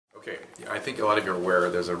Okay, I think a lot of you are aware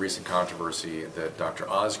there's a recent controversy that Dr.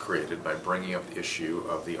 Oz created by bringing up the issue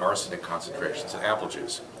of the arsenic concentrations in apple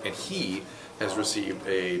juice. And he has received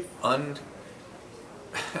a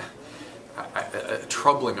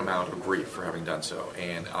troubling amount of grief for having done so.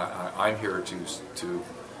 And I'm here to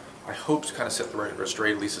I hope to kind of set the record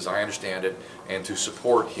straight, at least as I understand it, and to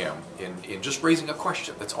support him in just raising a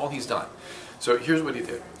question. That's all he's done. So here's what he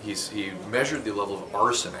did. He measured the level of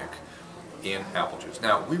arsenic in apple juice.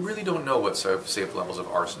 Now, we really don't know what safe levels of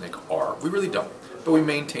arsenic are. We really don't. But we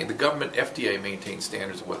maintain, the government, FDA, maintains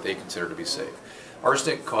standards of what they consider to be safe.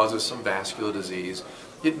 Arsenic causes some vascular disease.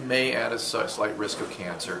 It may add a slight risk of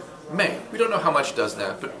cancer. May. We don't know how much does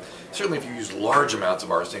that, but certainly if you use large amounts of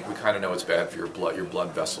arsenic, we kind of know it's bad for your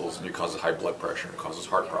blood vessels, and it causes high blood pressure and it causes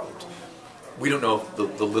heart problems. We don't know if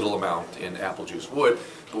the little amount in apple juice would,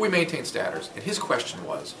 but we maintain standards. And his question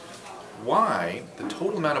was, why the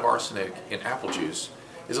total amount of arsenic in apple juice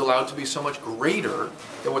is allowed to be so much greater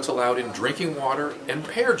than what's allowed in drinking water and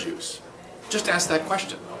pear juice. Just asked that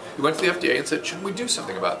question. We went to the FDA and said, shouldn't we do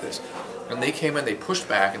something about this? And they came in, they pushed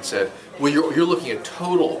back and said, well, you're looking at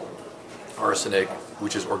total arsenic,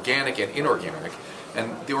 which is organic and inorganic,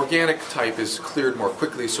 and the organic type is cleared more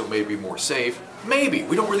quickly, so it may be more safe. Maybe.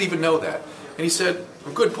 We don't really even know that. And he said,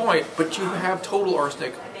 good point, but you have total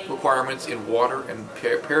arsenic requirements in water and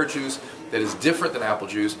pear juice that is different than apple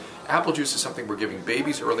juice. Apple juice is something we're giving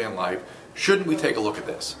babies early in life. Shouldn't we take a look at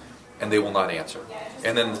this? And they will not answer.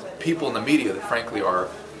 And then people in the media that frankly are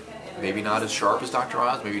maybe not as sharp as Dr.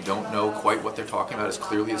 Oz, maybe don't know quite what they're talking about as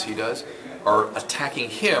clearly as he does, are attacking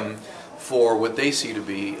him for what they see to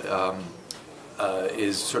be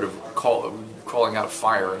is sort of calling out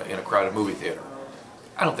fire in a crowded movie theater.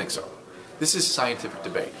 I don't think so. This is scientific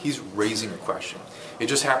debate. He's raising a question. It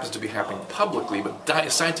just happens to be happening publicly,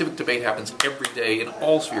 but scientific debate happens every day in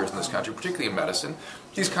all spheres in this country, particularly in medicine.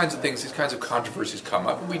 These kinds of things, these kinds of controversies come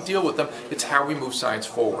up, and we deal with them. It's how we move science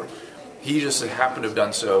forward. He just happened to have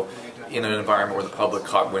done so in an environment where the public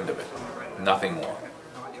caught wind of it. Nothing more.